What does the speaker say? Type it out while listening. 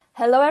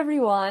Hello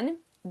everyone,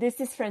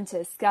 this is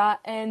Francesca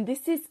and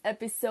this is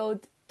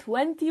episode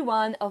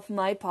 21 of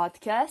my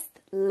podcast,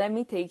 Let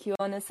Me Take You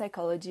on a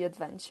Psychology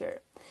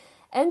Adventure.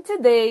 And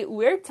today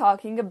we're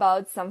talking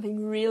about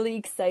something really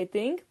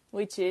exciting,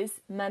 which is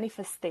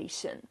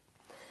manifestation.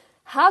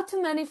 How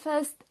to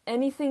manifest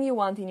anything you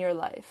want in your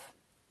life.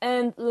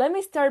 And let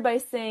me start by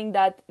saying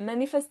that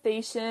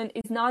manifestation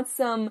is not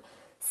some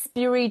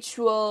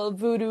spiritual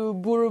voodoo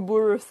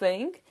buru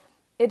thing.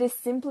 It is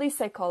simply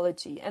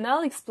psychology, and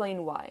I'll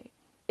explain why.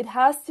 It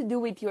has to do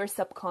with your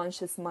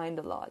subconscious mind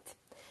a lot.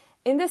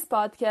 In this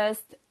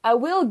podcast, I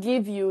will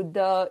give you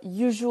the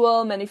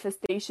usual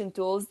manifestation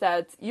tools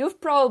that you've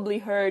probably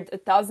heard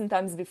 1,000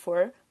 times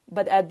before,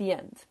 but at the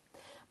end.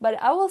 But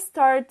I will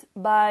start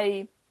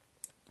by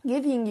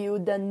giving you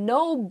the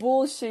no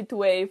bullshit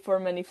way for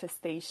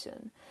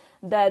manifestation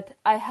that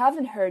I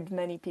haven't heard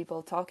many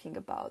people talking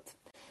about.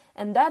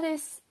 And that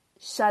is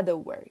shadow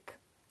work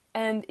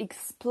and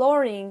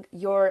exploring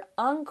your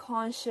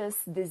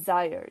unconscious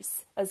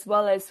desires, as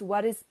well as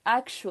what is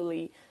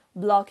actually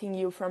blocking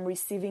you from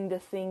receiving the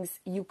things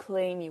you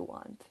claim you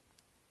want.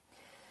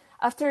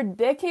 After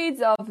decades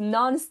of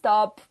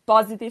non-stop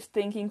positive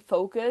thinking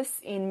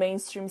focus in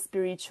mainstream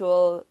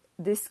spiritual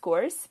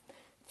discourse,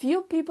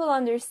 few people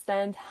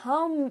understand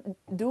how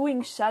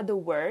doing shadow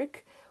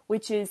work,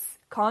 which is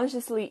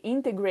consciously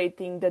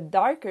integrating the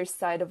darker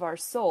side of our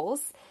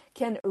souls,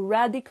 can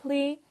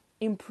radically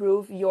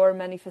improve your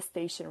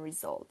manifestation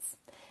results.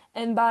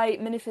 And by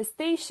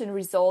manifestation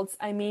results,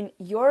 I mean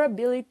your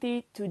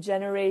ability to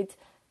generate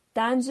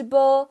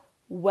tangible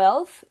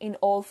wealth in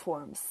all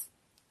forms,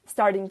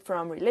 starting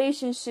from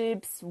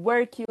relationships,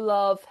 work you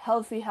love,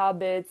 healthy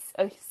habits,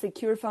 a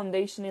secure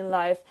foundation in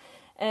life,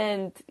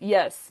 and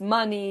yes,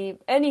 money,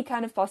 any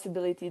kind of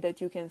possibility that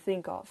you can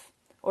think of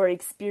or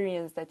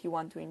experience that you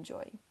want to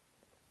enjoy.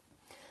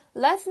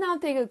 Let's now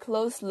take a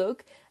close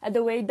look at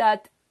the way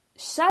that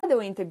shadow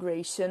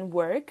integration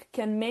work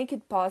can make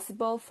it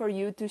possible for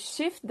you to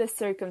shift the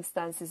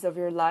circumstances of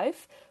your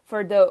life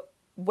for the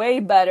way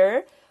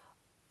better,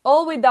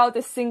 all without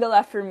a single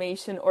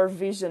affirmation or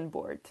vision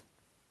board.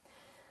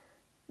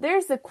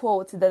 There's a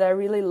quote that I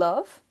really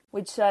love,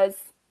 which says,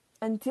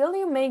 "Until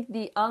you make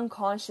the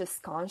unconscious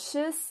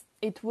conscious,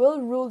 it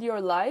will rule your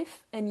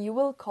life and you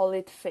will call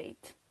it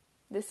fate."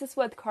 This is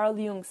what Carl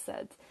Jung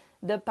said,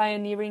 the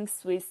pioneering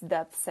Swiss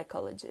depth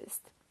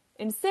psychologist.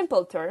 In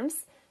simple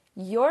terms,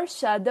 your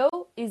shadow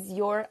is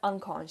your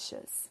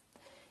unconscious.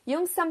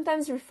 Jung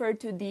sometimes referred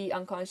to the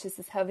unconscious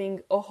as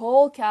having a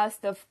whole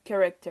cast of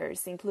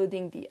characters,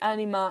 including the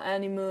anima,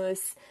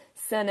 animus,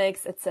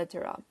 senex,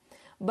 etc.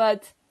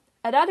 But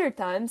at other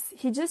times,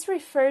 he just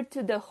referred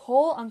to the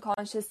whole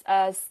unconscious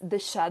as the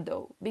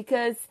shadow,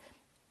 because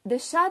the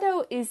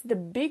shadow is the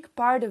big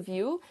part of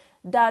you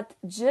that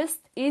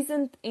just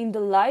isn't in the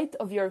light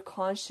of your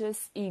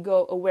conscious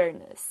ego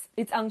awareness.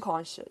 It's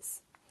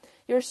unconscious.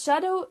 Your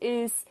shadow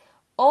is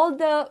all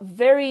the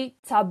very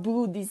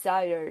taboo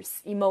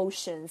desires,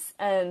 emotions,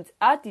 and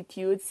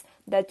attitudes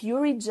that you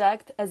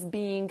reject as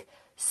being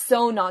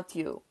so not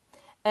you.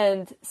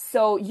 And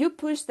so you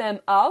push them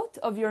out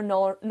of your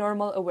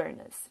normal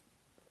awareness.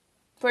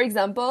 For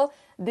example,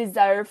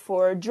 desire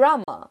for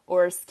drama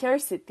or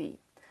scarcity.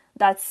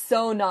 That's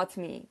so not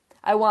me.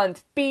 I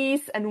want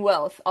peace and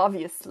wealth,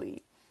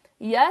 obviously.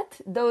 Yet,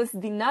 those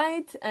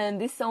denied and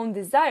disowned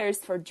desires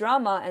for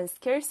drama and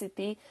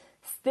scarcity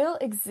still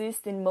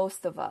exist in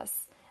most of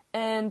us.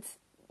 And,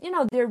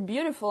 they're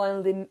beautiful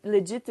and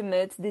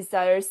legitimate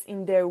desires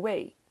in their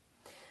way.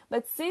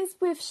 But since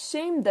we've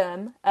shamed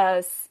them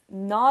as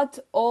not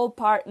at all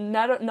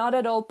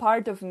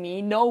part of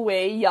me, no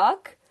way,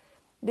 yuck,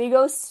 they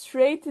go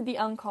straight to the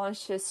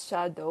unconscious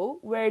shadow,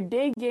 where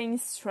they gain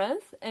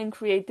strength and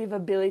creative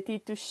ability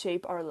to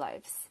shape our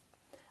lives.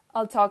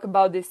 I'll talk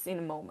about this in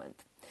a moment.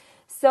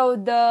 So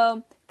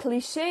the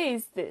cliche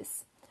is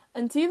this: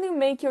 until you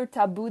make your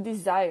taboo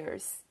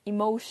desires,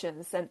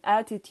 emotions, and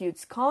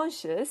attitudes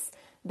conscious,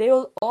 they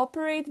will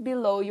operate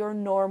below your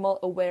normal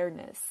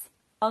awareness,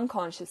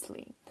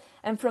 unconsciously.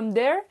 And from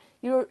there,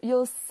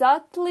 you'll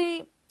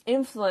subtly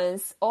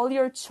influence all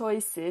your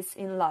choices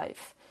in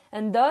life,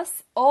 and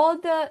thus all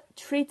the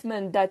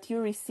treatment that you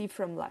receive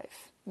from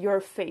life, your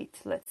fate,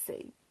 let's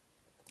say.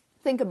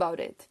 Think about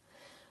it.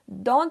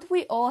 Don't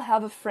we all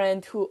have a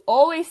friend who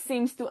always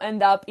seems to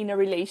end up in a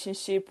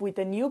relationship with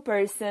a new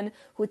person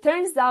who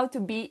turns out to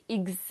be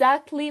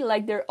exactly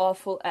like their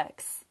awful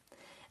ex?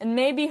 And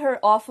maybe her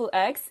awful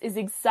ex is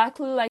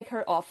exactly like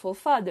her awful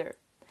father.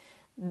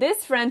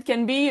 This friend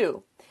can be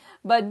you.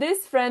 But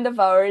this friend of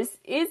ours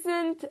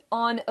isn't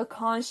on a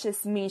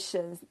conscious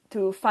mission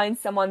to find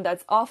someone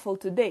that's awful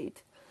to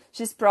date.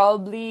 She's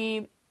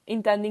probably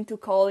intending to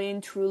call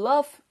in true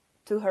love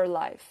to her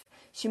life.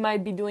 She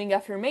might be doing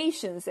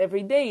affirmations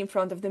every day in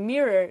front of the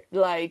mirror,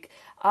 like,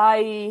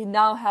 "I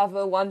now have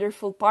a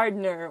wonderful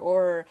partner,"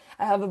 or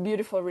 "I have a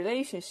beautiful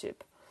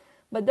relationship."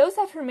 But those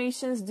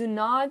affirmations do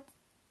not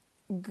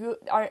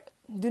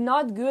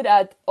good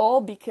at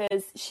all,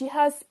 because she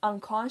has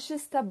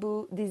unconscious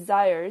taboo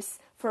desires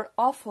for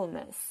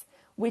awfulness,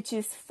 which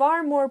is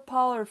far more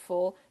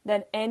powerful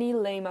than any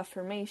lame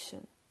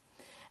affirmation.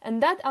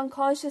 And that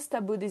unconscious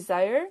taboo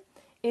desire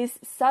is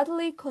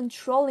subtly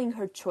controlling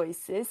her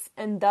choices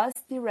and thus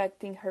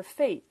directing her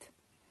fate.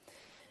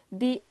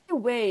 The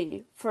only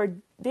way for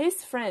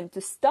this friend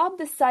to stop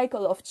the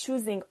cycle of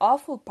choosing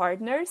awful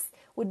partners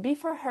would be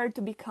for her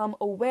to become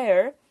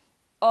aware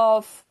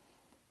of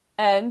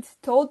and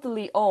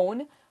totally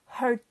own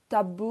her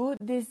taboo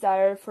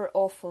desire for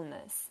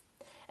awfulness.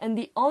 And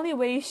the only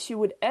way she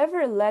would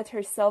ever let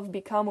herself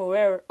become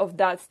aware of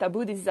that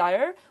taboo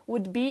desire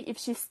would be if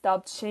she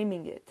stopped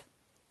shaming it.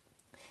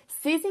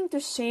 Ceasing to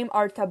shame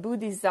our taboo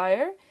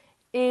desire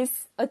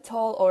is a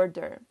tall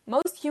order.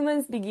 Most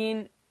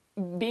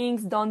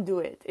beings don't do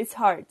it. It's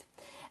hard.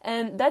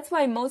 And that's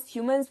why most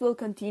humans will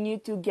continue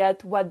to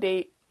get what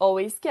they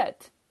always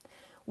get.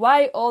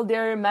 Why all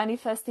their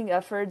manifesting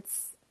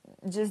efforts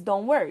just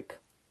don't work.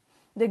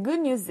 The good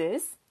news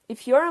is,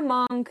 if you're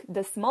among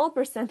the small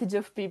percentage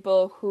of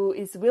people who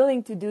is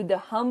willing to do the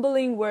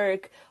humbling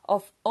work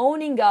of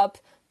owning up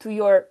to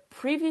your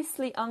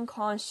previously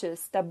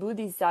unconscious taboo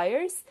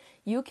desires,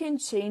 you can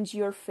change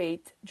your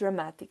fate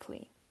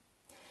dramatically.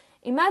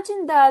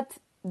 Imagine that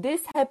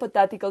this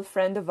hypothetical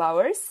friend of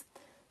ours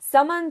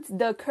summoned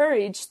the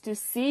courage to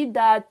see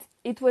that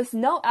it was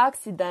no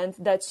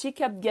accident that she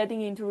kept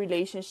getting into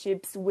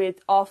relationships with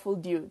awful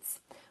dudes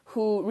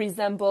who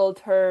resembled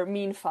her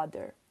mean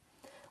father.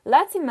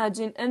 Let's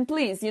imagine, and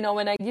please,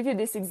 when I give you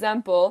this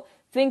example,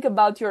 think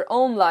about your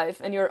own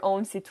life and your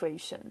own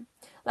situation.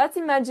 Let's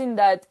imagine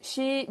that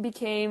she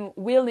became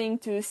willing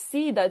to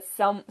see that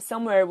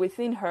somewhere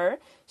within her,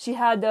 she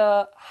had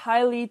a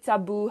highly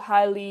taboo,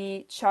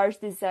 highly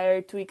charged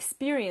desire to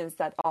experience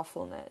that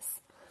awfulness.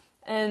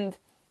 And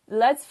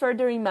let's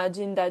further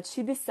imagine that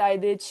she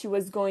decided she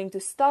was going to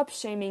stop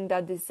shaming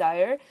that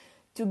desire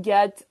to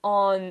get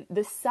on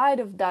the side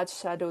of that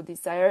shadow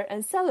desire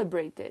and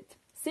celebrate it,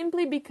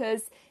 simply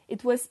because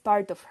it was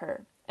part of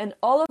her. And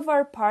all of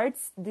our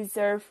parts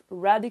deserve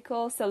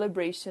radical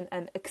celebration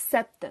and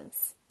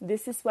acceptance.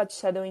 This is what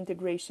shadow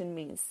integration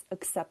means,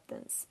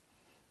 acceptance.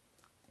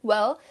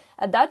 Well,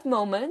 at that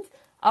moment,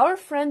 our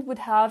friend would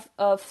have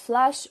a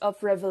flash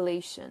of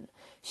revelation.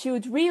 She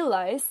would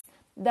realize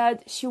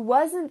that she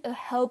wasn't a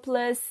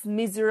helpless,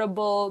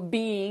 miserable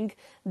being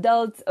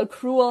dealt a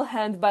cruel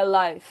hand by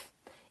life.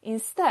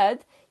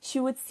 Instead, she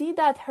would see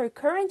that her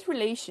current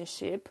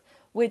relationship,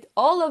 with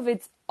all of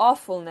its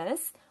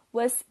awfulness,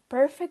 was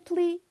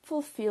perfectly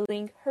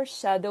fulfilling her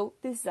shadow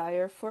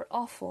desire for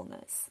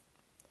awfulness.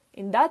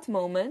 In that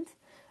moment,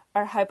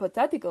 our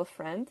hypothetical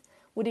friend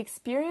would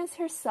experience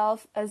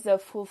herself as a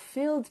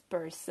fulfilled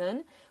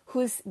person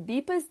whose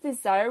deepest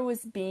desire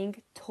was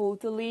being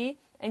totally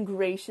and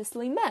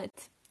graciously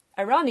met.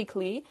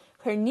 Ironically,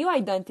 her new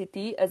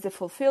identity as a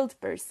fulfilled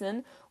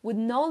person would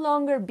no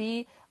longer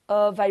be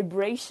a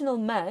vibrational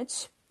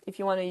match, if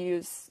you want to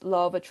use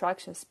law of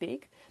attraction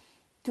speak,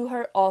 to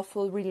her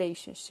awful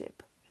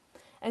relationship.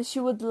 And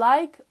she would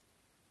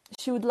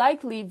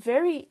likely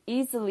very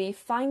easily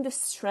find the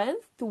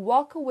strength to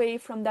walk away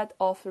from that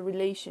awful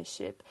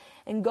relationship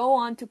and go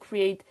on to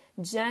create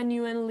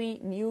genuinely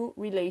new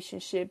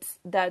relationships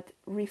that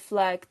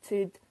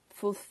reflected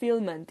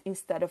fulfillment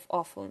instead of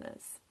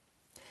awfulness.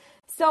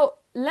 So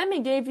let me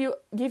give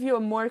you a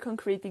more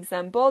concrete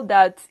example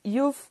that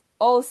you've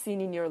all seen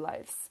in your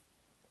lives.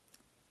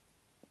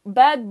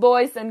 Bad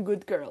boys and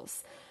good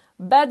girls.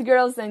 Bad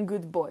girls and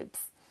good boys.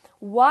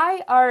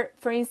 Why are,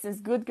 for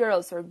instance, good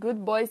girls or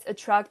good boys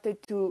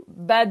attracted to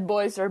bad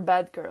boys or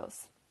bad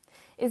girls?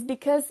 It's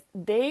because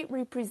they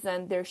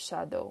represent their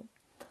shadow.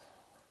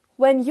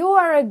 When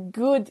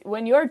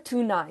you're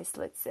too nice,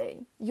 let's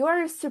say, you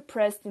are a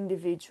suppressed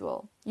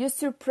individual. You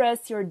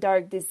suppress your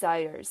dark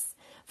desires.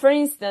 For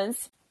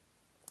instance,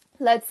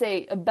 let's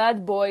say a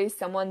bad boy,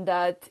 someone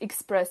that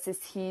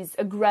expresses his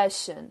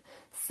aggression,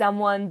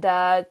 someone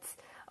that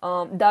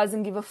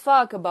doesn't give a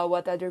fuck about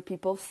what other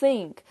people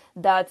think,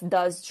 that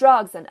does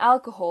drugs and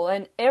alcohol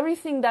and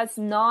everything that's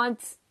not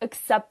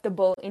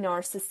acceptable in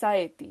our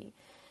society.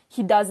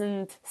 He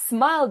doesn't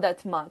smile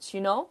that much,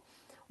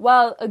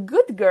 While a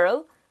good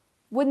girl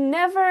would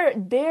never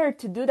dare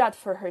to do that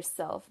for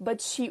herself,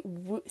 but she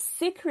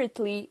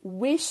secretly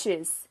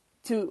wishes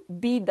to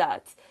be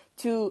that,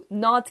 to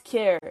not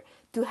care,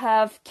 to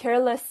have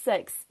careless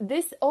sex.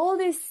 All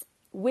these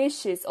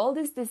wishes, all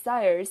these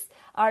desires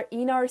are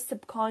in our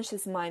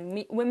subconscious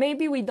mind.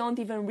 Maybe we don't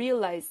even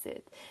realize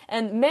it.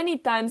 And many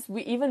times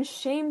we even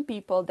shame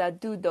people that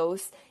do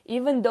those,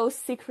 even though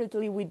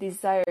secretly we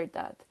desire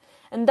that.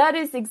 And that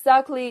is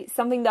exactly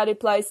something that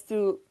applies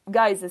to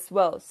guys as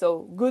well.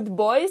 So good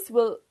boys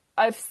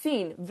I've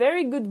seen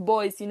very good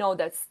boys,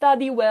 that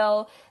study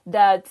well,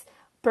 that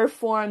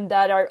perform,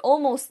 that are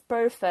almost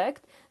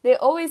perfect. They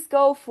always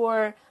go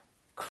for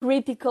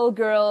critical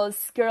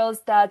girls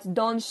that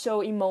don't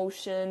show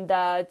emotion,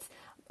 that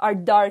are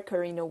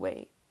darker in a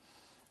way.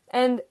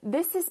 And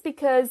this is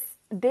because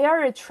they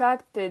are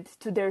attracted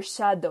to their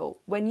shadow.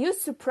 When you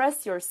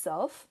suppress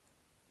yourself,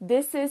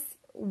 this is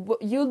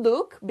you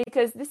look,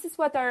 because this is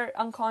what our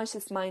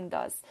unconscious mind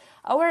does.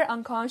 Our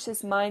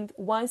unconscious mind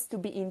wants to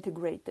be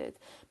integrated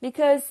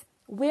because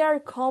we are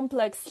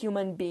complex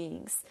human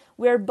beings.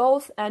 We are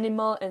both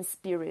animal and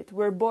spirit.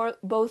 We're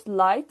both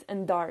light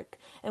and dark.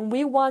 And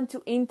we want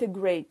to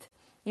integrate,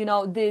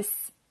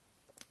 this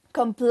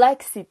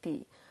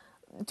complexity,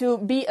 to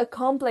be a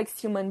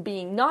complex human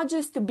being, not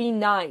just to be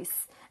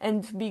nice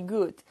and be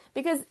good.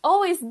 Because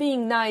always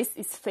being nice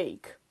is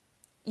fake.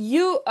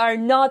 You are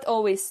not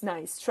always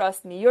nice,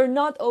 trust me. You're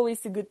not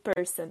always a good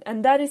person,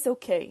 and that is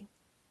okay.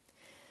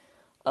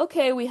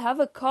 Okay, we have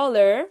a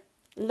caller.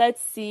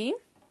 Let's see.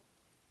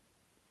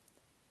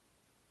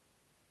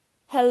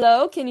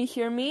 Hello, can you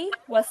hear me,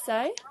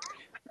 Wasai?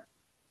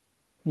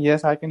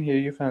 Yes, I can hear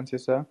you,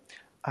 Francesca.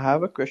 I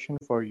have a question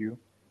for you.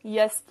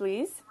 Yes,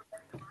 please.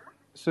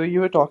 So you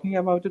were talking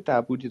about the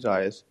taboo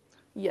desires.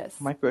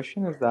 Yes. My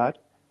question is that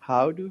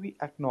how do we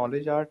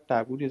acknowledge our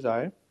taboo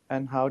desire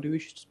and how do we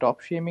stop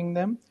shaming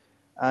them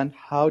and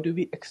how do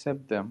we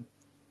accept them?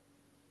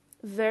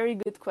 Very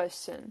good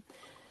question.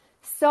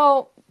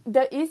 So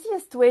the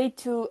easiest way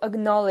to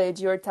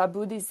acknowledge your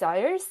taboo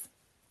desires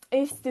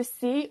is to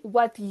see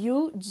what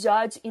you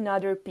judge in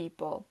other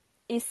people,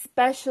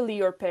 especially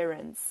your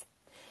parents.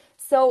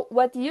 So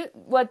what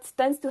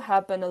tends to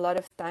happen a lot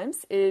of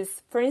times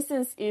is, for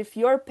instance, if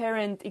your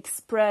parent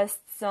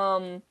expressed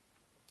some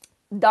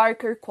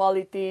darker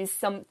qualities,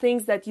 some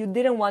things that you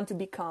didn't want to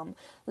become.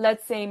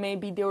 Let's say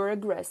maybe they were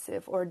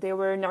aggressive or they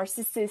were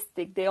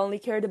narcissistic, they only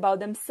cared about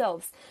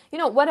themselves.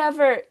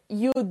 Whatever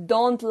you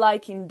don't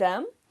like in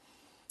them,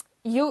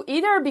 you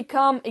either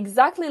become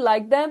exactly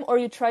like them or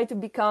you try to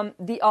become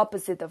the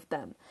opposite of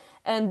them.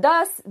 And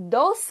thus,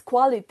 those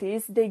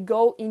qualities, they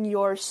go in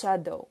your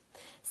shadow.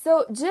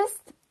 So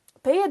just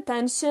pay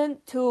attention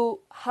to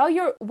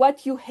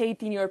what you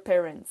hate in your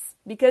parents,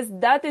 because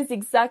that is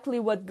exactly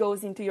what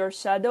goes into your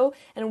shadow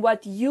and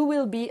what you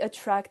will be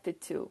attracted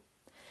to.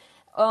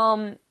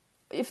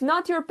 If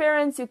not your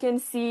parents, you can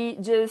see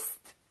just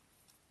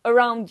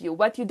around you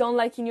what you don't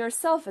like in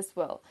yourself as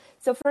well.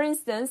 So for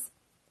instance,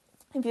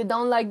 if you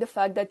don't like the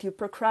fact that you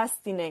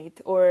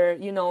procrastinate or,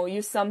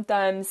 you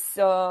sometimes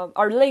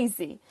are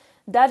lazy,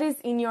 that is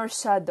in your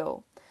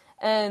shadow.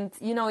 And,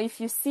 if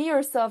you see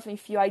yourself,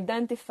 if you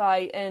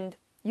identify and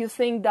you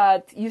think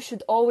that you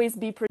should always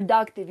be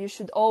productive, you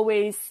should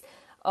always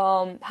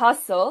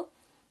hustle,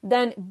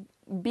 then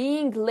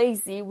being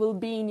lazy will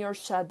be in your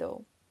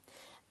shadow.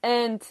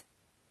 And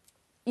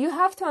you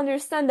have to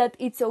understand that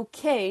it's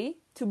okay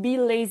to be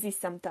lazy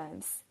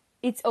sometimes.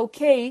 It's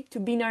okay to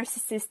be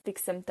narcissistic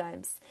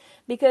sometimes.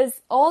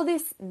 Because all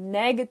these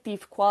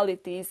negative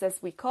qualities, as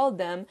we call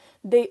them,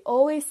 they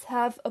always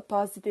have a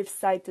positive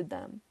side to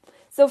them.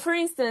 So for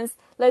instance,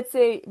 let's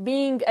say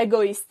being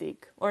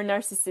egoistic or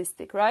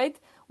narcissistic, right?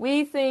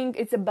 We think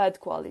it's a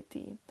bad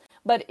quality.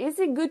 But is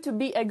it good to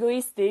be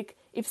egoistic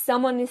if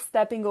someone is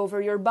stepping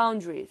over your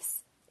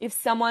boundaries? If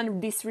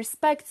someone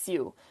disrespects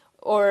you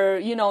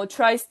or,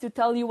 tries to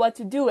tell you what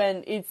to do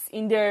and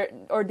they're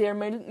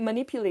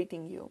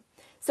manipulating you.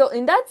 So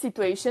in that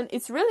situation,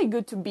 it's really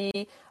good to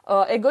be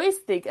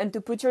egoistic and to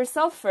put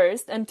yourself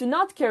first and to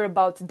not care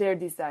about their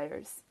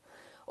desires.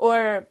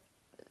 Or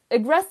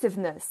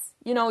aggressiveness.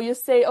 You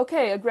say,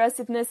 okay,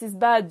 aggressiveness is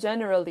bad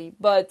generally,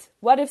 but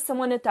what if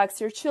someone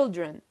attacks your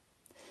children?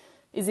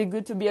 Is it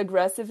good to be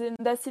aggressive in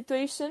that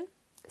situation?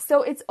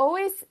 So it's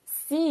always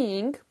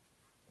seeing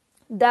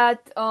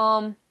that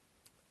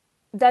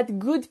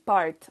good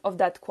part of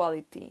that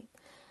quality.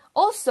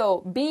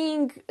 Also,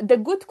 the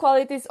good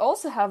qualities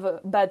also have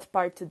a bad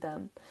part to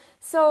them.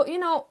 So,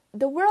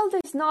 the world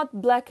is not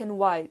black and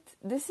white.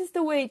 This is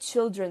the way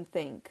children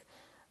think.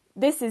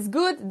 This is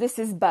good, this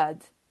is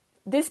bad.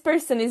 This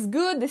person is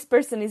good, this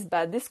person is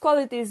bad. This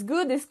quality is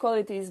good, this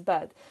quality is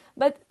bad.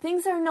 But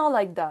things are not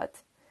like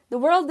that. The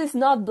world is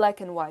not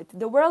black and white.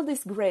 The world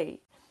is gray.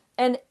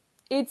 And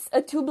it's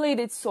a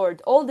two-bladed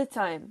sword all the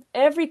time.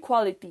 Every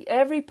quality,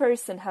 every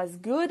person has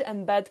good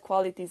and bad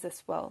qualities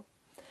as well.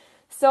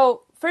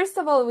 So, first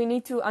of all, we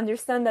need to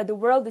understand that the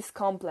world is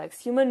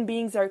complex. Human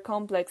beings are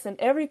complex and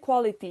every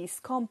quality is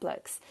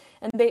complex.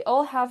 And they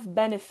all have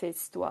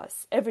benefits to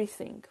us,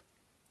 everything.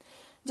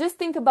 Just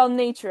think about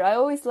nature. I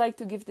always like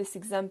to give this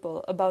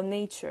example about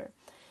nature.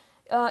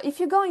 If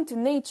you go into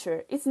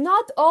nature, it's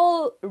not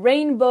all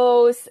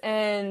rainbows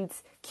and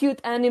cute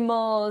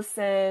animals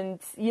and,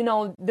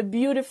 the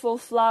beautiful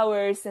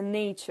flowers and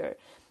nature.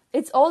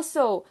 It's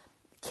also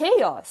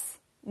chaos.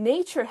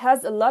 Nature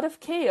has a lot of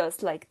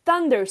chaos, like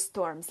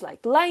thunderstorms,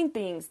 like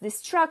lightnings,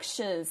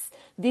 destructions,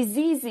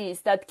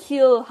 diseases that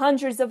kill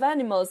hundreds of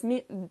animals,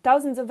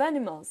 thousands of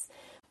animals.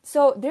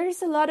 So there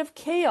is a lot of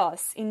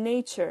chaos in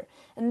nature,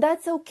 and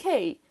that's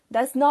okay.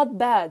 That's not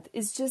bad.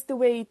 It's just the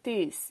way it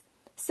is.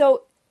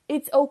 So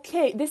it's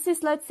okay. This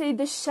is, let's say,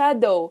 the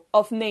shadow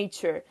of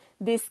nature,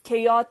 this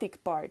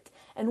chaotic part.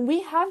 And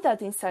we have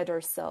that inside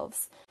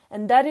ourselves.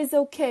 And that is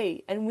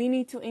okay. And we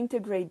need to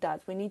integrate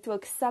that. We need to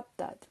accept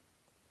that.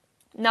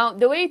 Now,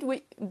 the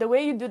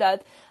way you do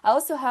that, I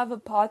also have a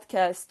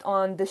podcast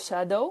on the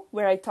shadow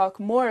where I talk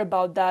more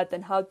about that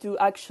and how to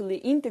actually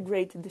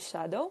integrate the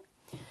shadow.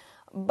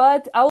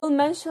 But I will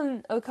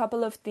mention a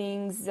couple of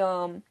things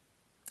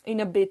in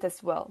a bit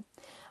as well.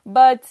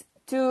 But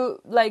to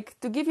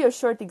give you a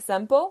short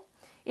example,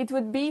 it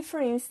would be, for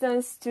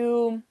instance,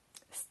 to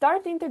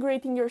start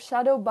integrating your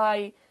shadow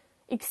by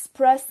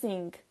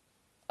expressing,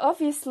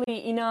 obviously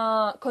in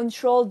a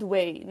controlled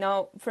way.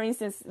 Now, for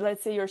instance,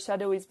 let's say your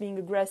shadow is being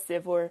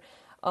aggressive or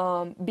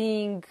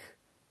being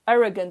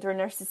arrogant or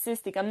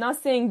narcissistic. I'm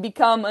not saying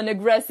become an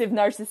aggressive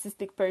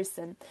narcissistic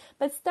person,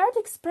 but start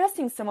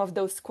expressing some of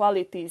those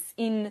qualities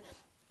in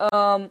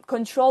a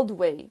controlled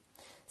way.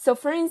 So,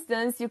 for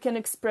instance, you can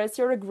express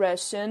your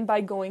aggression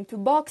by going to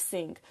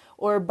boxing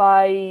or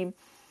by,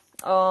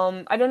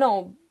 I don't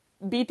know,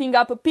 beating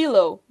up a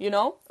pillow,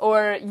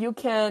 or you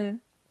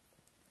can,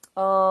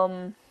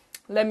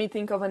 let me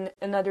think of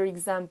another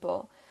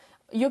example.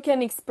 You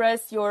can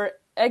express your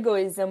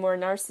egoism or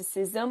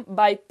narcissism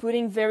by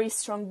putting very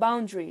strong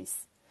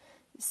boundaries.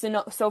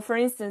 So for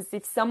instance,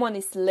 if someone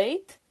is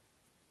late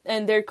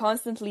and they're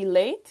constantly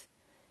late,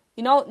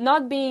 not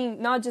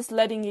just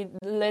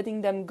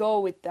letting them go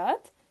with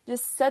that,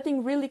 just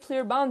setting really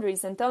clear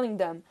boundaries and telling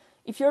them,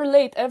 if you're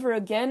late ever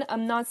again,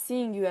 I'm not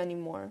seeing you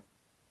anymore.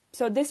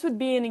 So this would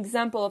be an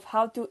example of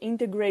how to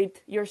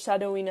integrate your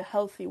shadow in a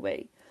healthy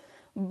way.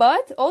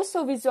 But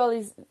also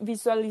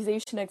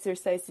visualization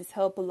exercises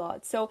help a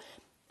lot. So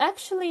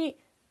actually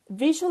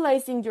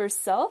visualizing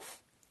yourself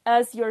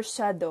as your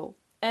shadow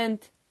and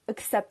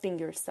accepting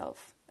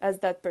yourself as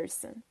that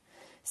person.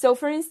 So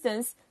for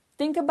instance,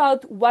 think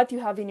about what you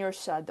have in your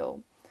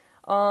shadow.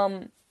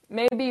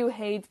 Maybe you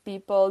hate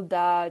people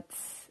that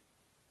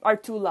are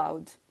too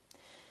loud.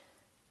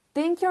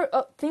 Think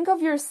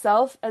of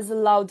yourself as a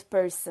loud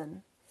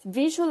person.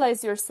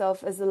 Visualize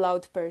yourself as a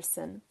loud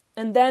person.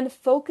 And then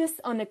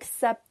focus on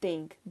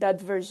accepting that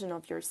version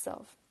of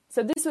yourself.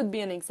 So this would be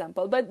an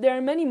example. But there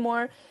are many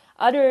more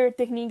other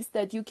techniques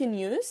that you can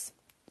use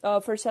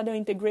for shadow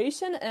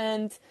integration.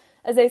 And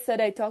as I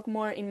said, I talk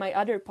more in my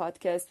other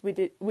podcast,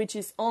 which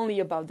is only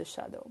about the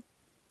shadow.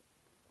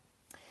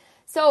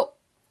 So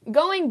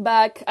going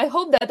back, I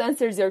hope that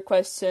answers your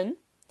question.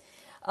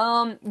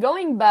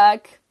 Going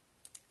back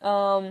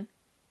to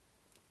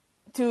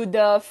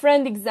the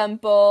friend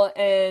example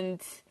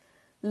and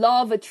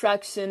law of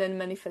attraction and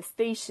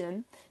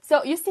manifestation.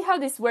 So you see how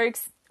this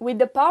works? With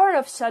the power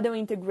of shadow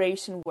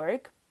integration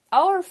work,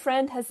 our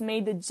friend has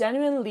made a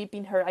genuine leap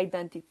in her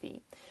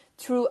identity.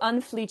 Through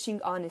unflinching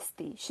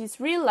honesty,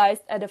 she's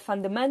realized at a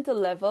fundamental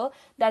level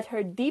that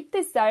her deep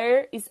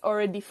desire is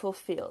already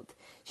fulfilled.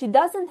 She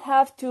doesn't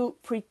have to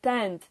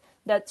pretend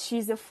that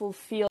she's a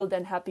fulfilled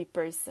and happy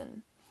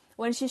person.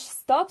 When she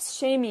stops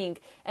shaming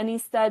and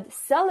instead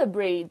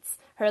celebrates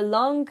her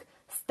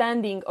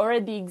long-standing,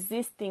 already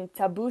existing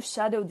taboo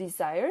shadow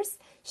desires,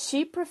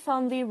 she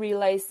profoundly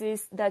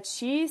realizes that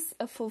she is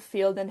a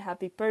fulfilled and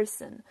happy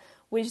person,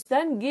 which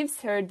then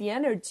gives her the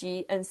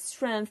energy and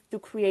strength to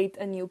create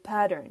a new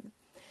pattern.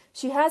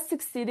 She has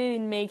succeeded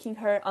in making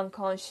her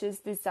unconscious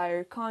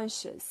desire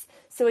conscious,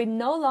 so it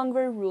no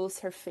longer rules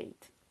her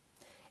fate.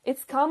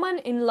 It's common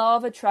in law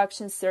of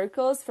attraction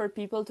circles for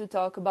people to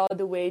talk about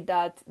the way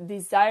that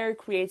desire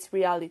creates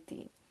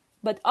reality.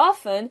 But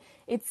often,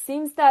 it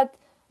seems that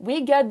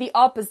we get the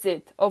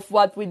opposite of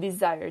what we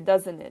desire,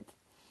 doesn't it?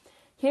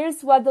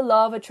 Here's what the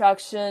law of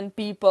attraction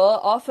people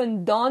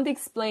often don't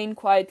explain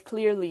quite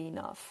clearly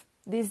enough.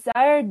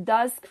 Desire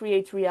does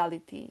create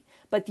reality,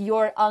 but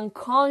your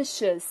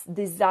unconscious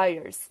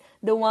desires,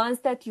 the ones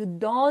that you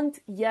don't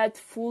yet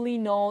fully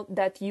know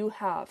that you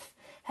have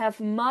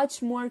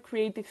much more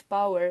creative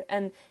power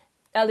and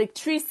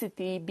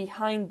electricity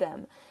behind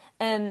them.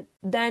 And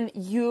then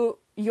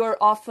your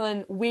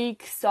often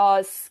weak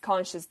sauce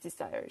conscious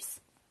desires.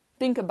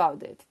 Think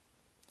about it.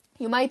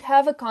 You might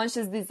have a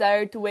conscious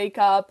desire to wake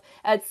up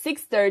at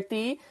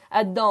 6:30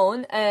 at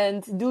dawn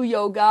and do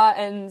yoga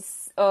and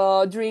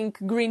drink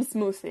green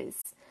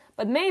smoothies.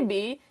 But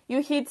maybe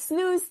you hit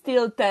snooze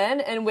till 10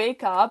 and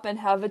wake up and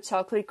have a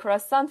chocolate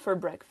croissant for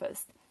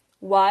breakfast.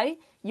 Why?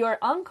 Your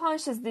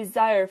unconscious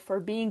desire for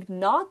being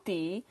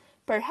naughty,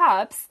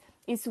 perhaps,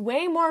 is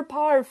way more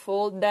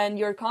powerful than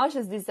your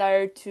conscious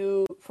desire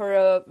for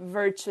a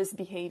virtuous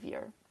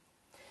behavior.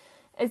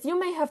 As you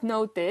may have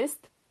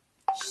noticed,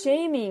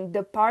 shaming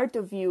the part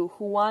of you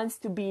who wants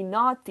to be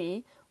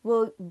naughty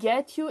will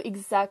get you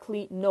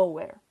exactly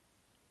nowhere.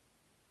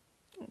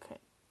 Okay.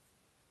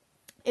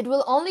 It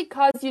will only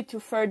cause you to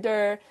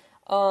further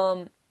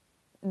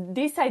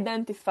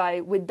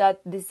disidentify with that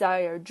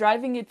desire,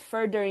 driving it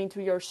further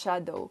into your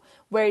shadow,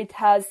 where it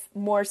has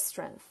more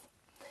strength.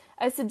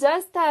 I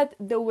suggest that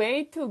the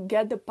way to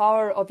get the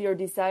power of your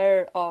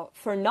desire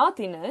for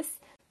naughtiness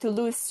to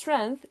lose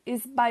strength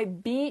is by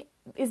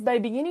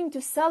beginning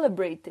to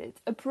celebrate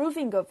it,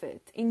 approving of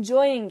it,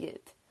 enjoying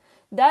it.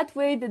 That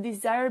way the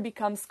desire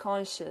becomes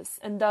conscious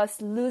and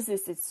thus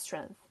loses its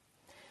strength.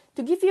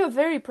 To give you a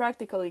very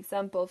practical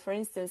example, for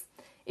instance,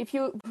 if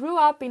you grew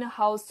up in a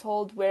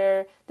household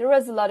where there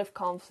was a lot of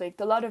conflict,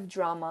 a lot of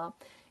drama,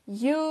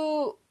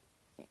 you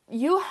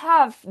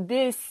have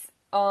this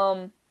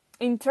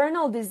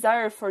internal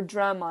desire for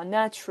drama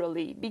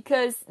naturally,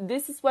 because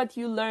this is what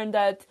you learned,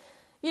 that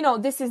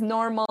this is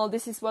normal,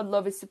 this is what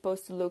love is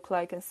supposed to look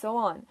like, and so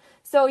on.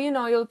 So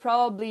you'll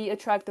probably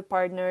attract a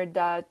partner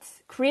that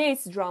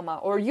creates drama,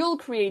 or you'll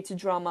create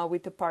drama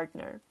with a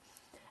partner.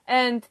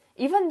 And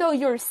even though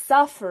you're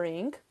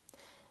suffering,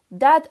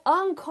 that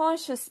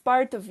unconscious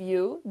part of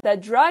you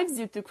that drives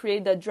you to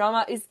create that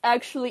drama is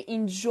actually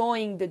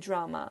enjoying the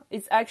drama.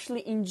 It's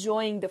actually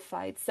enjoying the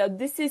fight. So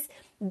this is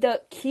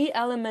the key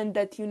element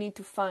that you need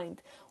to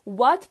find.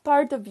 What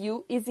part of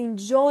you is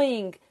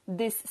enjoying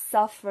this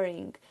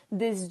suffering,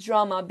 this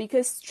drama?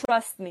 Because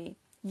trust me,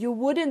 you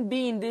wouldn't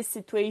be in this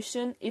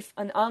situation if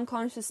an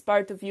unconscious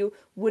part of you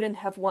wouldn't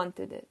have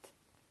wanted it.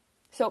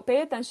 So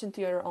pay attention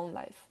to your own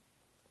life.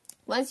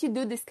 Once you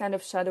do this kind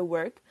of shadow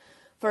work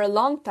for a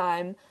long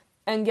time,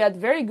 and get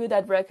very good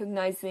at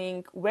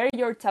recognizing where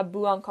your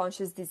taboo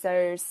unconscious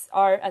desires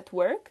are at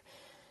work,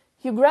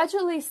 you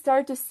gradually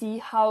start to see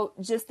how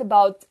just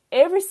about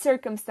every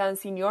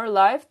circumstance in your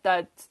life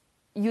that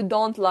you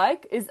don't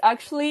like is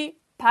actually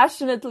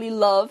passionately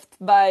loved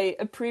by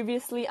a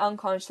previously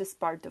unconscious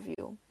part of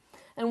you.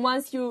 And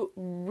once you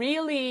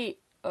really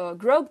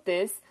grope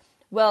this,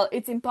 well,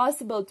 it's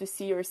impossible to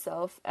see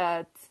yourself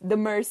at the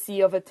mercy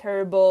of a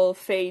terrible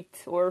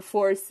fate or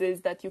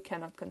forces that you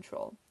cannot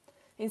control.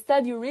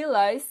 Instead, you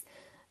realize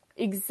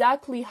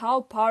exactly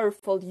how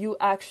powerful you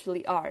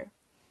actually are.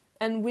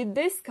 And with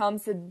this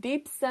comes a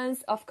deep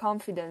sense of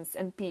confidence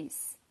and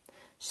peace.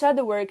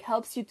 Shadow work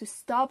helps you to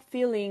stop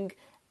feeling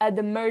at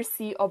the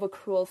mercy of a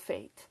cruel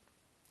fate.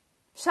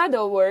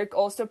 Shadow work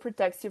also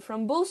protects you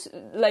from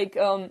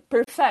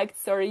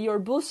perfects your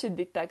bullshit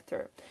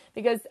detector.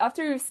 Because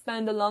after you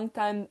spend a long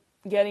time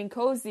getting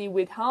cozy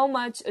with how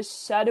much a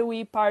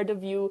shadowy part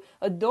of you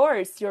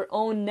adores your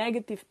own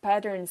negative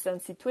patterns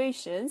and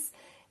situations,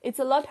 it's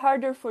a lot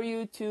harder for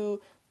you to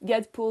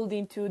get pulled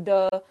into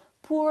the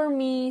poor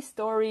me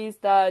stories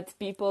that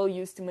people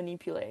use to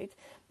manipulate.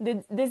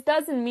 This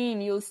doesn't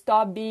mean you'll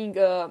stop being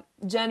a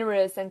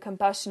generous and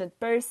compassionate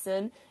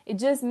person. It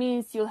just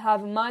means you'll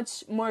have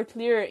much more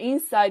clearer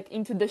insight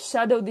into the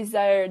shadow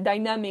desire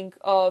dynamic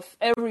of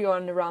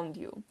everyone around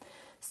you.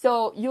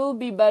 So you'll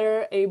be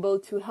better able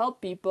to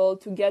help people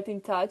to get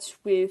in touch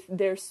with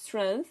their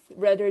strength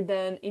rather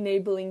than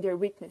enabling their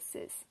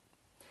weaknesses.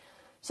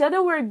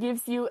 Shadow work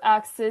gives you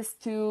access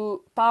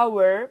to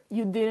power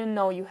you didn't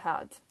know you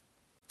had.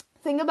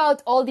 Think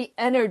about all the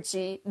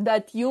energy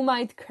that you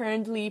might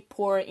currently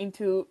pour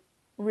into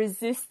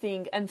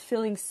resisting and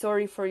feeling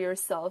sorry for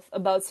yourself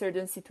about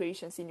certain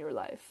situations in your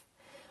life.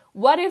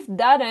 What if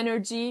that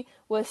energy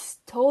was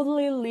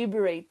totally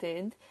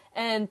liberated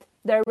and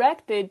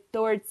directed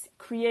towards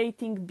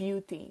creating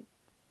beauty?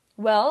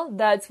 Well,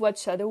 that's what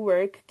shadow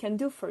work can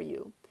do for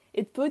you.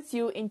 It puts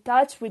you in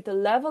touch with a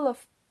level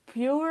of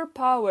pure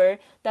power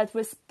that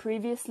was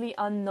previously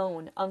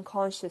unknown,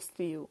 unconscious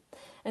to you.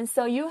 And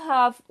so you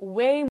have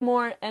way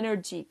more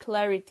energy,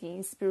 clarity,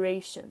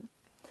 inspiration.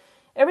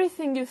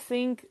 Everything you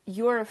think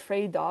you're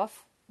afraid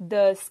of,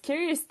 the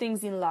scariest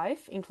things in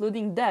life,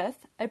 including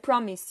death, I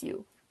promise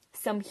you,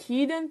 some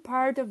hidden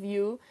part of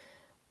your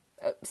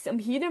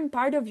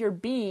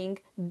being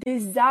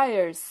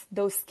desires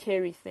those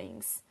scary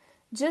things.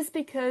 Just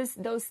because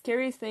those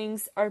scary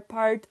things are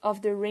part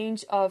of the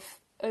range of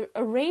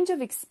a range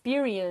of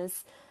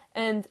experience,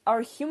 and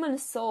our human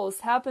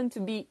souls happen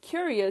to be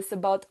curious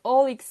about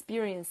all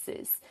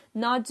experiences,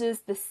 not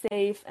just the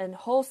safe and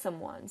wholesome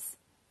ones.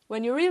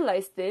 When you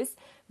realize this,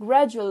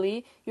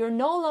 gradually you're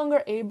no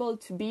longer able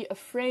to be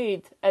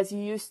afraid as you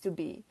used to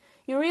be.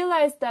 You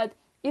realize that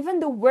even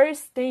the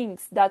worst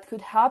things that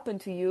could happen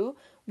to you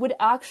would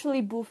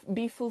actually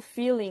be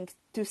fulfilling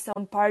to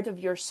some part of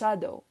your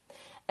shadow.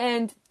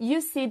 And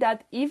you see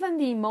that even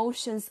the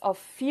emotions of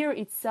fear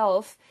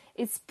itself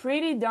is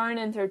pretty darn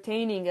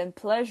entertaining and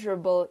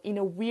pleasurable in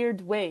a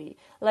weird way,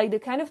 like the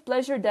kind of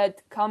pleasure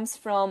that comes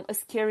from a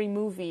scary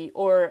movie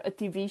or a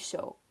TV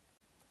show.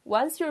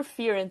 Once your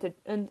fear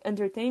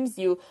entertains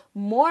you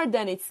more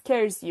than it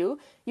scares you,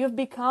 you've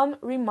become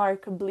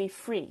remarkably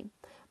free.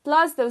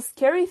 Plus, those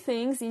scary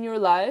things in your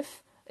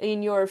life,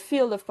 in your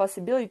field of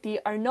possibility,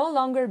 are no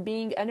longer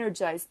being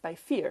energized by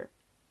fear,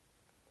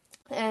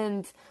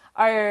 and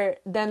are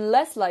then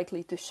less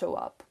likely to show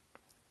up.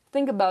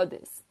 Think about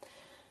this.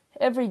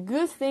 Every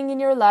good thing in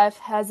your life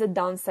has a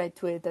downside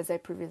to it, as I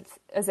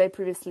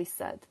previously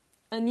said.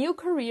 A new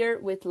career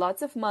with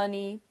lots of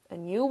money, a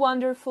new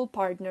wonderful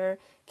partner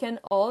can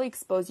all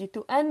expose you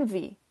to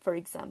envy, for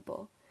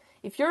example.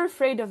 If you're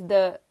afraid of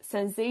the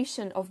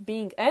sensation of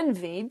being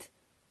envied,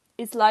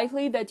 it's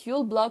likely that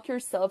you'll block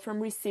yourself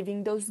from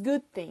receiving those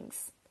good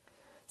things.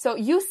 So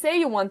you say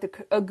you want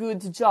a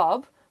good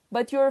job,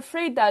 but you're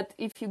afraid that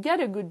if you get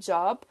a good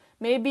job,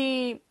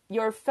 maybe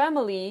your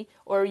family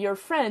or your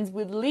friends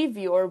will leave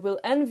you or will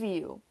envy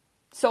you.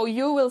 So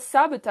you will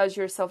sabotage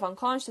yourself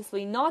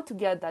unconsciously not to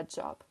get that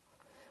job.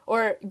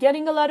 or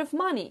getting a lot of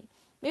money.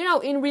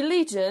 In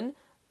religion,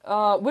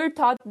 we're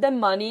taught that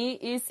money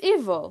is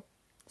evil.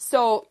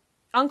 So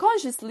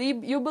unconsciously,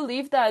 you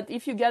believe that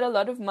if you get a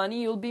lot of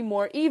money, you'll be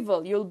more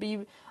evil, you'll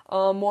be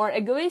more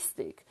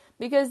egoistic.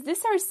 Because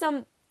these are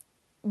some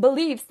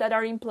beliefs that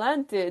are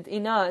implanted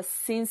in us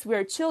since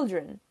we're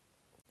children.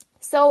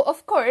 So,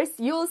 of course,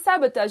 you'll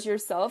sabotage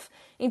yourself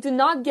into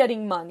not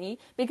getting money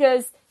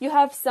because you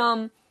have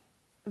some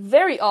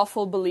very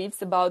awful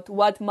beliefs about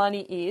what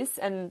money is,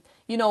 and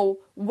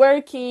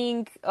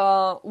working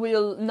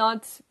will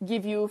not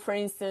give you, for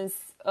instance,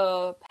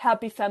 a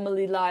happy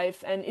family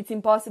life, and it's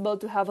impossible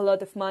to have a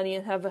lot of money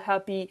and have a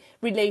happy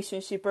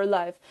relationship or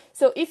life.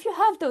 So if you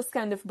have those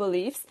kind of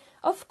beliefs,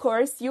 of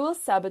course you will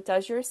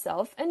sabotage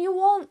yourself and you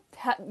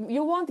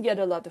won't get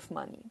a lot of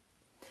money.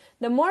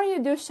 The more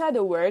you do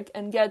shadow work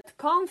and get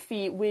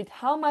comfy with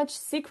how much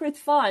secret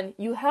fun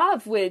you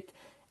have with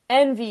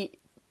envy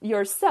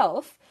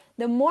yourself,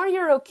 the more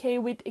you're okay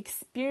with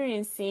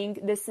experiencing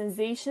the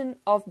sensation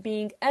of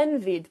being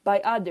envied by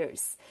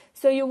others.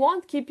 So you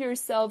won't keep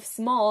yourself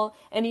small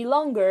any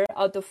longer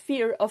out of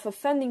fear of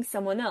offending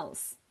someone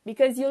else,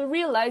 because you'll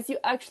realize you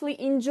actually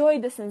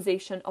enjoy the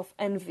sensation of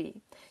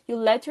envy. You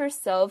let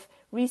yourself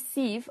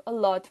receive a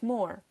lot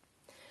more.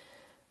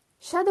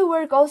 Shadow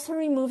work also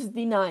removes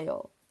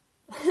denial.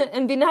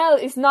 And denial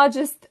is not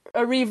just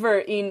a river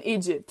in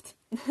Egypt.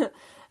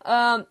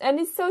 And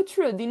it's so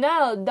true.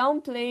 Denial,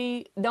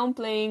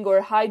 downplaying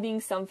or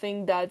hiding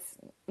something that's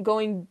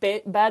going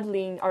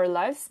badly in our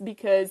lives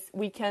because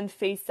we can't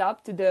face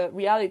up to the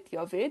reality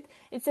of it.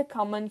 It's a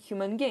common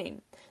human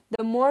game.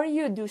 The more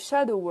you do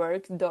shadow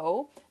work,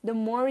 though, the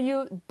more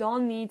you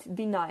don't need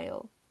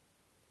denial.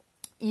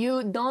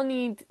 You don't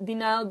need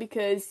denial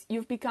because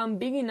you've become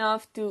big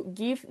enough to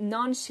give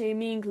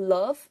non-shaming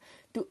love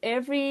to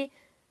every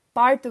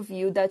part of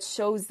you that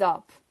shows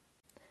up,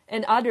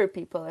 and other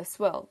people as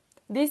well.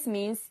 This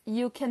means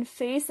you can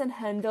face and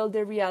handle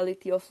the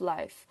reality of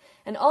life.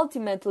 And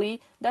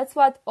ultimately, that's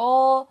what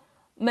all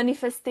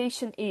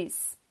manifestation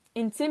is: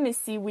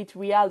 intimacy with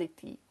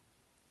reality.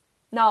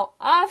 Now,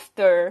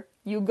 after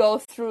you go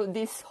through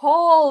this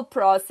whole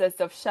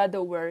process of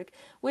shadow work,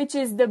 which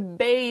is the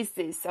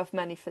basis of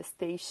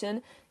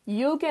manifestation,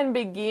 you can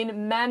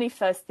begin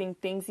manifesting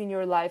things in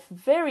your life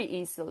very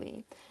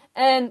easily.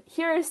 And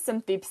here are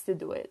some tips to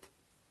do it.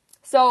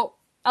 So,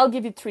 I'll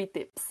give you 3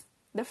 tips.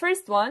 The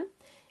first one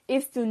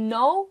is to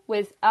know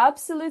with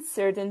absolute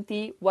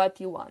certainty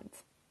what you want.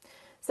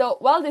 So,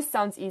 while this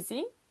sounds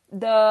easy,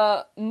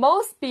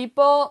 most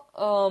people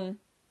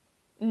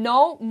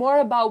know more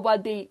about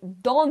what they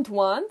don't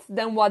want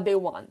than what they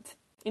want.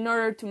 In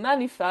order to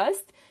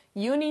manifest,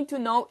 you need to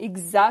know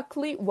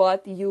exactly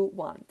what you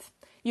want.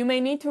 You may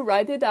need to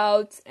write it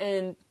out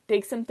and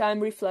take some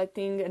time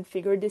reflecting and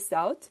figure this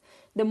out.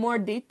 The more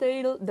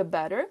detail, the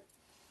better.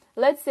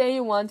 Let's say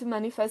you want to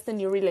manifest a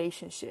new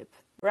relationship.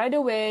 Right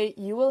away,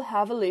 you will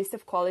have a list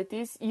of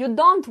qualities you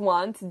don't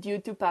want due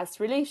to past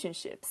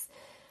relationships.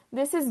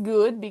 This is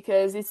good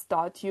because it's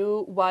taught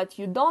you what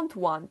you don't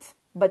want.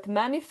 But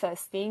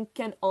manifesting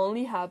can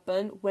only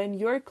happen when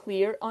you're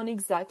clear on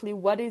exactly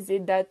what is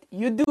it that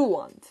you do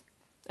want.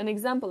 An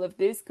example of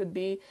this could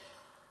be,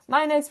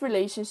 my next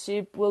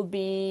relationship will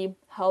be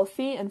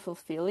healthy and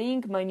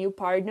fulfilling. My new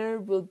partner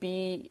will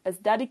be as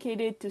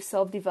dedicated to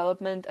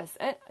self-development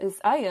as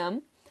I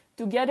am.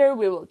 Together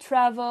we will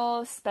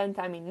travel, spend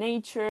time in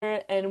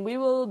nature, and we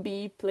will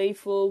be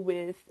playful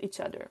with each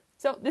other.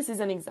 So this is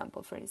an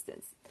example, for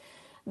instance.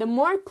 The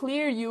more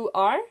clear you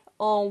are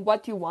on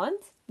what you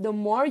want, the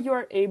more you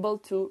are able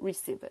to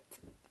receive it.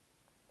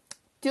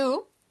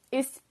 2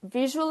 is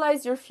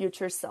visualize your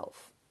future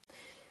self.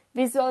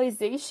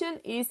 Visualization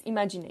is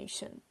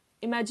imagination.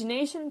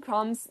 Imagination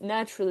comes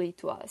naturally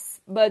to us,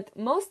 but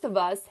most of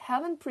us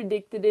haven't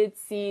predicted it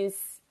since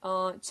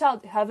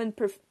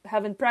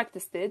haven't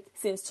practiced it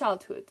since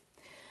childhood.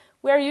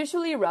 We are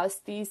usually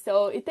rusty,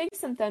 so it takes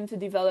some time to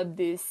develop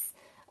this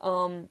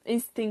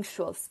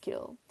instinctual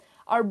skill.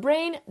 Our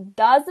brain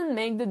doesn't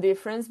make the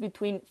difference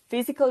between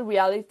physical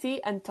reality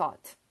and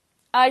thought.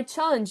 I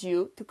challenge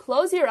you to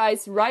close your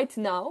eyes right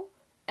now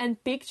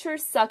and picture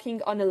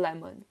sucking on a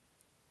lemon.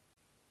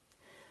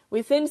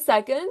 Within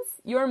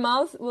seconds, your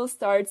mouth will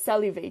start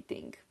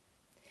salivating.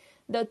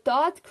 The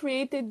thought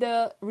created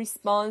the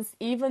response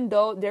even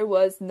though there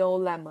was no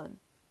lemon.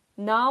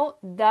 Now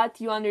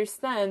that you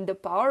understand the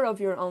power of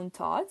your own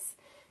thoughts,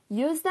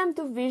 use them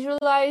to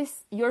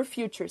visualize your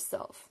future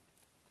self.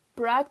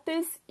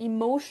 Practice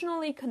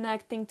emotionally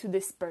connecting to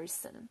this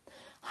person.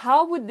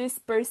 How would this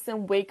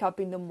person wake up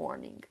in the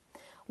morning?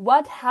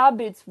 What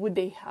habits would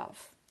they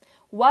have?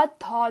 What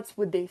thoughts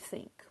would they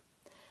think?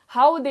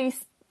 How would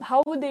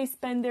they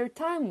spend their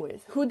time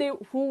with?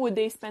 Who would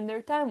they spend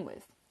their time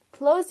with?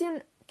 Close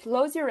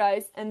your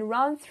eyes and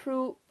run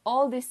through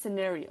all these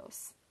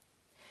scenarios.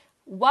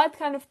 What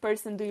kind of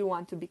person do you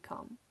want to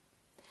become?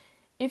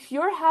 If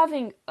you're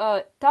having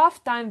a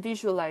tough time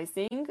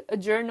visualizing, a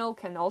journal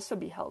can also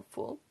be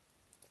helpful.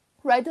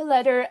 Write a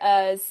letter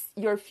as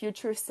your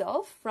future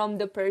self from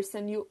the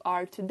person you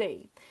are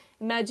today.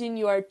 Imagine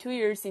you are 2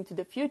 years into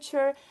the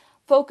future.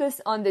 Focus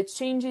on the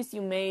changes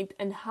you made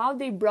and how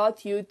they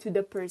brought you to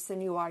the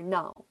person you are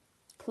now.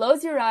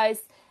 Close your eyes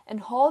and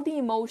hold the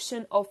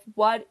emotion of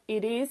what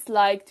it is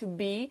like to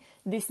be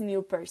this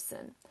new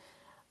person.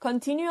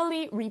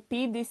 Continually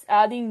repeat this,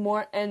 adding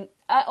more, and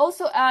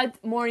also add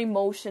more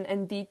emotion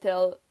and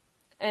detail,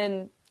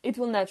 and it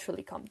will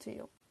naturally come to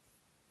you.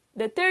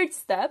 The third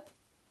step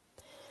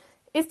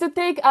is to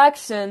take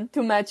action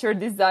to match your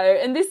desire.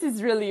 And this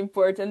is really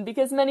important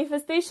because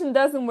manifestation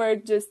doesn't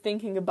work just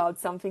thinking about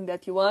something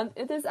that you want.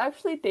 It is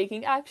actually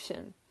taking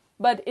action.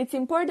 But it's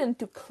important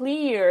to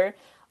clear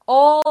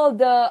all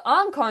the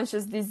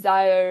unconscious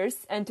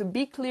desires and to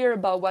be clear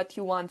about what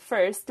you want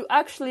first to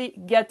actually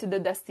get to the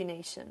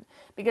destination.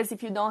 Because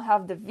if you don't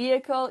have the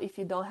vehicle, if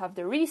you don't have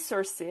the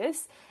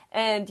resources,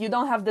 and you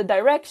don't have the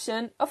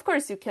direction, of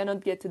course you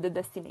cannot get to the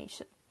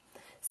destination.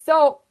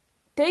 So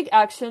take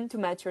action to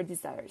match your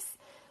desires.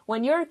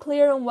 When you're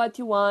clear on what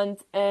you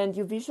want and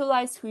you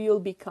visualize who you'll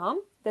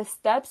become, the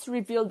steps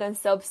reveal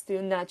themselves to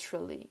you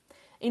naturally.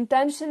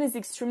 Intention is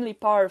extremely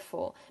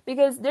powerful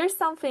because there's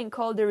something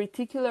called the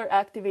reticular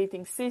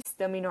activating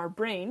system in our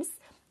brains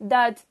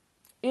that,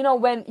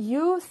 when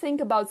you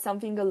think about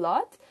something a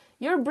lot,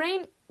 your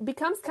brain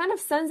becomes kind of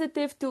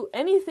sensitive to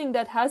anything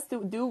that has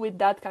to do with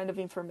that kind of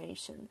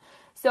information.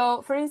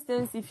 So, for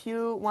instance, if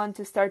you want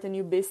to start a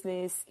new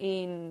business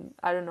in,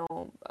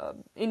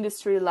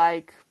 industry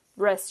like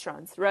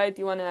restaurants, right?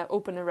 You want to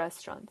open a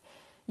restaurant.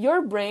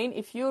 Your brain,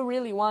 if you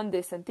really want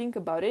this and think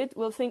about it,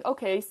 will think,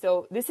 okay,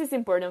 so this is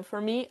important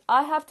for me.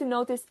 I have to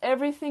notice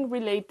everything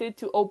related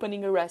to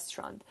opening a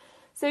restaurant.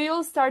 So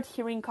you'll start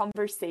hearing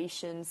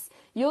conversations.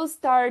 You'll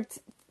start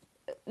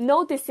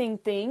noticing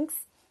things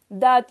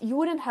that you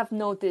wouldn't have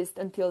noticed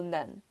until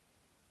then.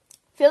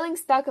 Feeling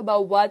stuck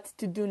about what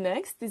to do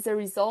next is a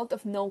result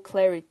of no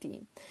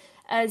clarity.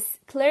 As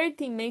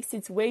clarity makes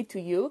its way to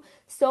you,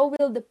 so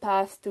will the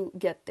path to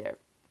get there.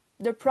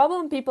 The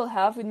problem people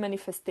have with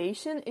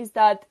manifestation is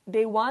that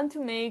they want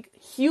to make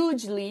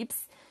huge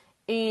leaps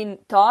in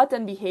thought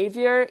and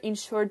behavior in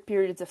short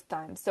periods of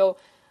time. So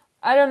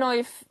I don't know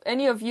if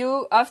any of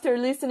you, after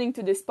listening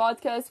to this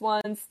podcast,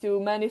 wants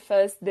to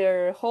manifest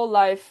their whole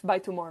life by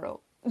tomorrow.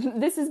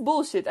 This is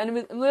bullshit and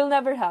it will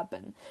never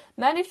happen.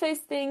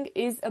 Manifesting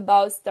is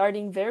about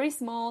starting very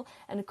small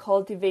and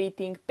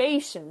cultivating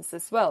patience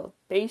as well.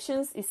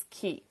 Patience is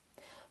key.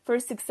 For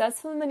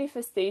successful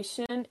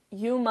manifestation,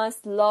 you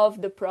must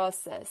love the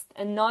process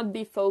and not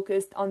be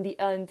focused on the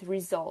end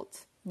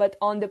result, but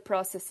on the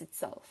process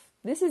itself.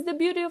 This is the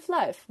beauty of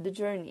life, the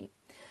journey.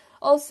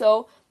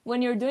 Also,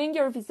 when you're doing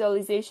your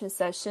visualization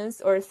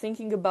sessions or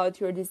thinking about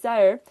your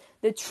desire,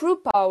 the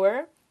true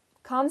power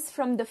comes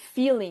from the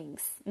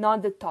feelings,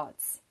 not the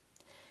thoughts.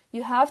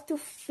 You have to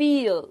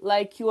feel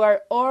like you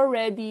are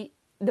already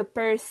the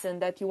person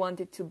that you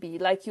wanted to be,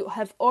 like you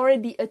have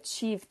already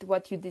achieved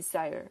what you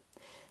desire.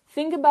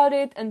 Think about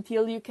it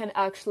until you can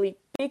actually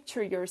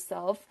picture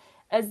yourself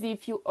as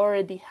if you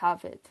already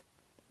have it.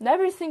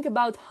 Never think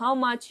about how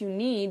much you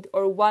need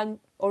or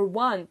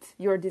want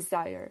your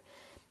desire.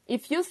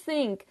 If you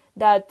think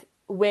that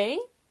way,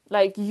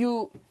 like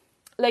your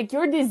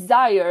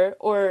desire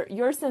or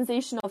your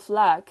sensation of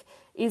lack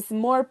is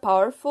more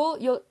powerful,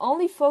 you'll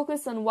only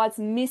focus on what's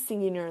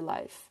missing in your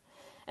life.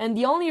 And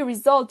the only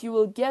result you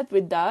will get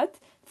with that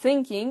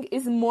thinking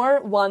is more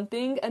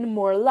wanting and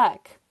more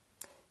lack.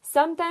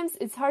 Sometimes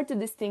it's hard to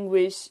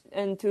distinguish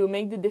and to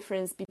make the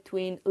difference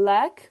between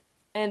lack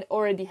and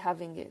already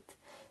having it.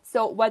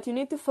 So what you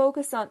need to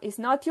focus on is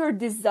not your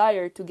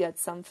desire to get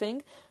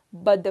something,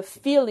 but the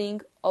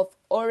feeling of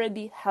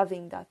already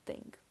having that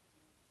thing.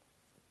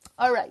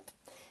 All right.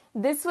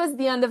 This was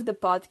the end of the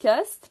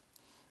podcast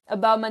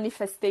about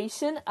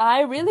manifestation.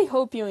 I really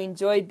hope you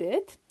enjoyed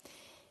it.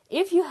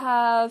 If you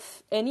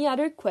have any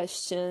other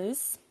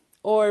questions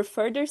or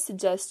further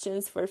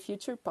suggestions for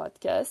future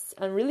podcasts,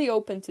 I'm really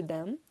open to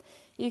them.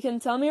 You can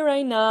tell me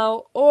right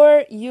now,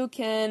 or you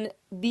can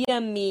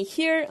DM me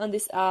here on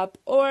this app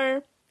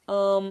or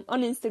on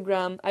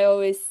Instagram. I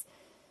always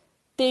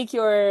take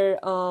your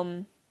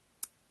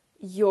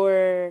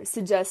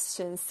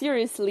suggestions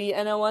seriously,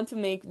 and I want to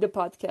make the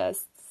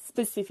podcast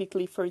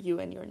specifically for you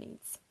and your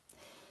needs.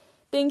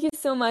 Thank you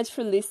so much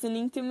for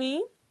listening to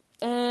me,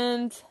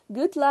 and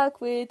good luck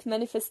with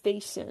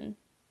manifestation.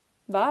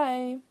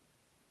 Bye.